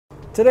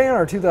Today on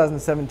our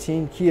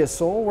 2017 Kia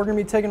Soul, we're going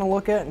to be taking a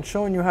look at and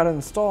showing you how to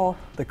install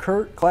the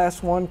Curt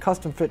Class 1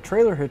 Custom Fit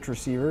Trailer Hitch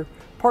Receiver,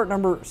 part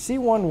number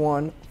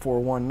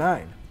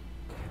C11419.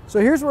 So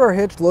here's what our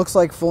hitch looks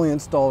like fully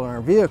installed in our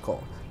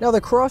vehicle. Now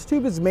the cross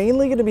tube is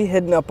mainly going to be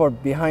hidden up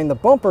behind the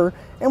bumper,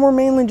 and we're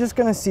mainly just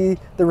going to see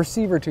the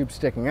receiver tube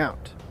sticking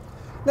out.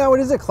 Now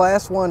it is a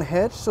Class 1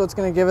 hitch, so it's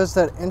going to give us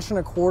that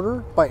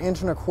 1¼ by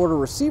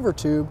 1¼ receiver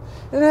tube,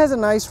 and it has a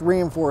nice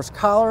reinforced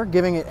collar,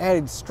 giving it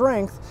added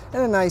strength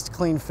and a nice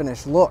clean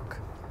finish look.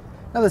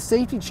 Now the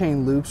safety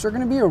chain loops are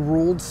going to be a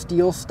ruled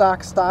steel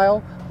stock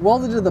style,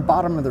 welded to the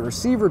bottom of the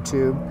receiver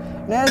tube,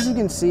 and as you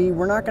can see,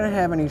 we're not going to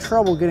have any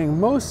trouble getting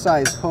most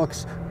size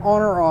hooks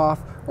on or off,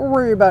 or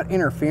worry about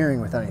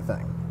interfering with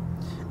anything.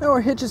 Now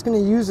our hitch is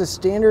going to use a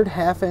standard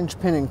 1/2"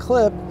 pin and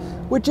clip,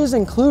 which is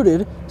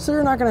included, so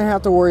you're not going to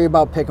have to worry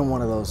about picking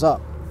one of those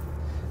up.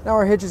 Now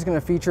our hitch is going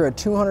to feature a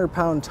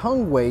 200-pound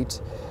tongue weight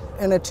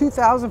and a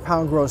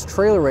 2,000-pound gross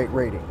trailer weight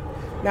rating.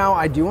 Now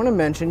I do want to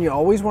mention you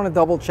always want to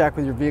double check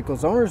with your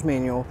vehicle's owner's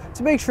manual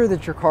to make sure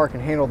that your car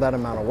can handle that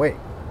amount of weight.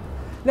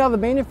 Now the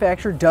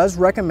manufacturer does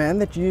recommend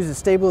that you use a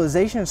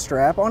stabilization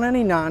strap on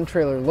any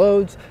non-trailer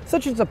loads,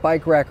 such as a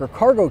bike rack or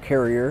cargo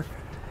carrier,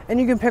 and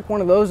you can pick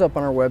one of those up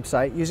on our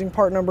website using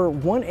part number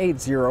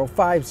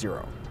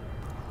 18050.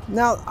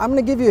 Now I'm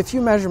going to give you a few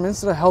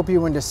measurements that'll help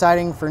you when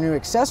deciding for new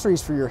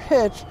accessories for your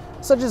hitch,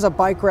 such as a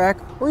bike rack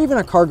or even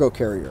a cargo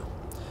carrier.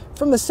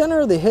 From the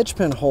center of the hitch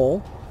pin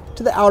hole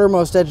to the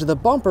outermost edge of the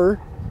bumper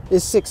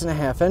is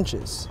 6.5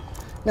 inches.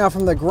 Now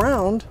from the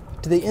ground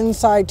to the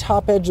inside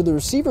top edge of the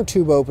receiver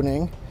tube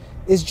opening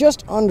is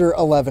just under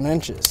 11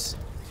 inches.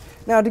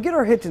 Now to get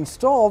our hitch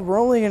installed, we're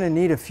only going to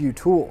need a few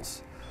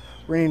tools.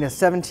 We're going to need a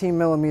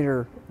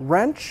 17mm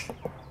wrench,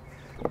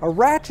 a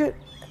ratchet,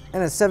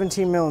 and a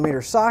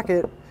 17mm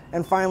socket,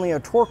 and finally a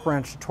torque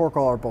wrench to torque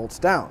all our bolts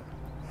down.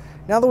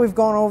 Now that we've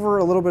gone over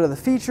a little bit of the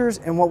features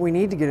and what we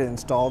need to get it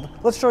installed,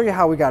 let's show you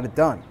how we got it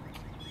done.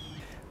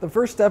 The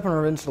first step in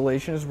our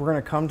installation is we're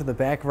going to come to the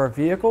back of our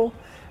vehicle,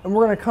 and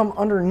we're going to come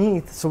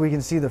underneath so we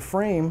can see the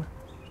frame,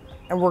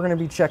 and we're going to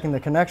be checking the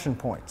connection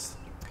points.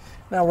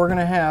 Now we're going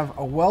to have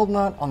a weld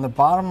nut on the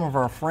bottom of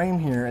our frame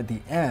here at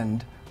the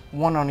end,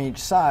 one on each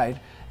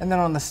side, and then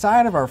on the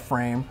side of our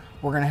frame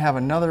we're going to have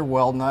another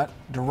weld nut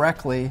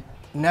directly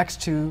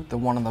next to the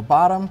one on the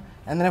bottom,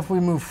 and then if we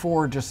move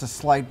forward just a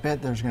slight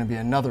bit, there's going to be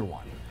another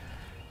one.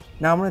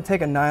 Now I'm going to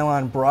take a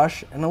nylon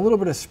brush and a little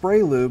bit of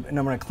spray lube, and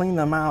I'm going to clean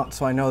them out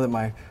so I know that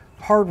my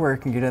hardware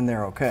can get in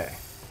there okay.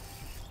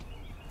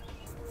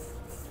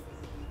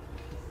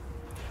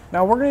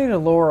 Now we're going to need to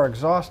lower our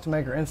exhaust to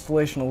make our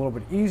installation a little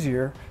bit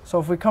easier, so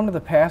if we come to the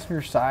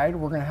passenger side,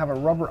 we're going to have a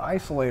rubber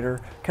isolator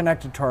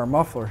connected to our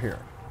muffler here.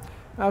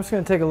 Now I'm just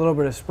going to take a little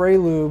bit of spray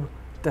lube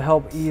to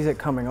help ease it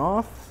coming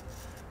off.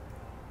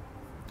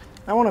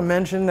 I want to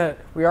mention that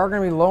we are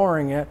going to be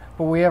lowering it,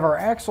 but we have our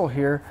axle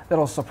here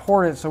that'll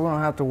support it so we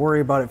don't have to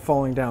worry about it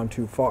falling down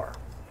too far.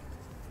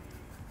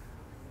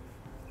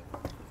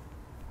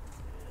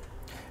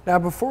 Now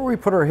before we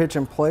put our hitch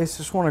in place,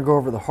 just want to go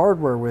over the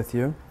hardware with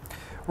you.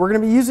 We're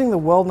going to be using the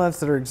weld nuts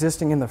that are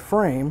existing in the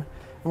frame,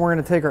 and we're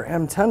going to take our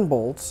M10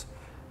 bolts,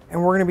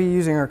 and we're going to be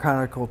using our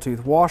conical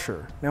tooth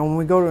washer. Now when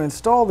we go to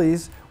install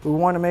these, we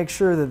want to make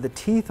sure that the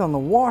teeth on the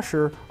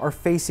washer are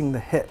facing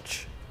the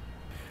hitch.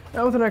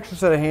 Now with an extra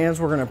set of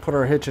hands, we're going to put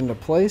our hitch into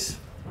place.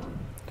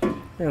 We're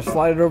going to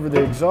slide it over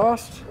the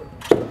exhaust.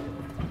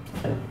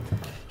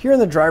 Here on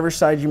the driver's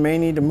side, you may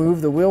need to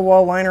move the wheel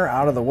well liner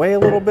out of the way a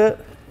little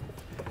bit.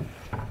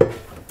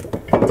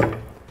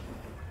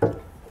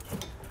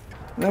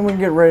 Then we can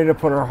get ready to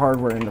put our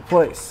hardware into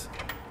place.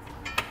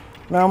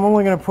 Now I'm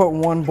only going to put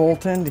one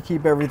bolt in to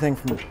keep everything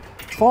from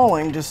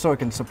falling, just so it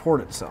can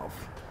support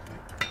itself.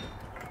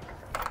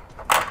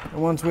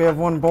 And once we have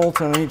one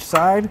bolt on each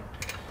side,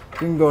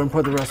 we can go and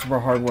put the rest of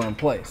our hardware in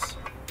place.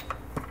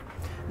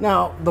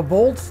 Now the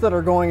bolts that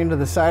are going into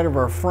the side of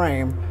our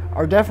frame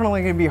are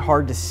definitely going to be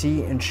hard to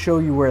see and show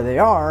you where they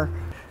are.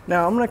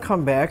 Now I'm going to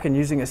come back, and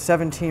using a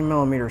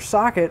 17mm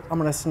socket, I'm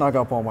going to snug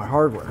up all my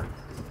hardware.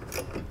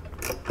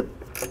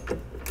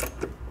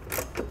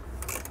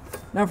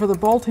 Now for the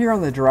bolt here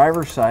on the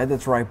driver's side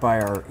that's right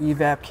by our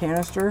EVAP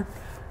canister,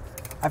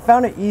 I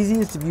found it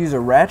easiest to use a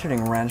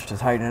ratcheting wrench to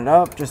tighten it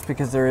up, just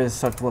because there is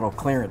such little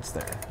clearance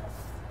there.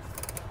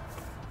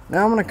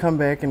 Now I'm going to come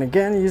back, and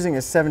again using a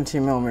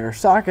 17mm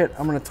socket,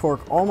 I'm going to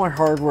torque all my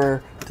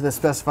hardware to the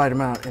specified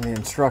amount in the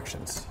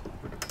instructions.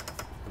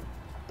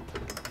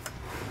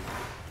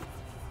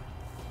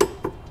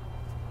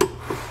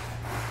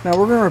 Now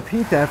we're going to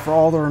repeat that for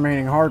all the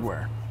remaining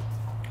hardware.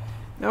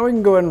 Now we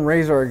can go ahead and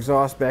raise our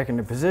exhaust back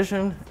into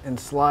position and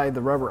slide the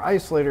rubber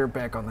isolator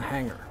back on the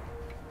hanger.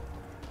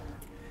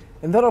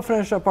 And that'll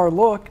finish up our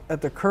look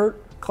at the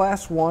Curt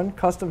Class 1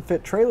 Custom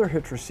Fit Trailer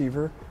Hitch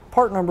Receiver,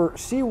 part number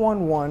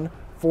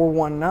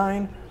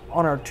C11419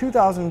 on our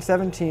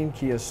 2017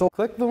 Kia Soul.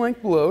 Click the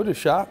link below to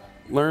shop,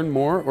 learn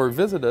more, or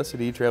visit us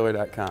at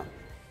etrailer.com.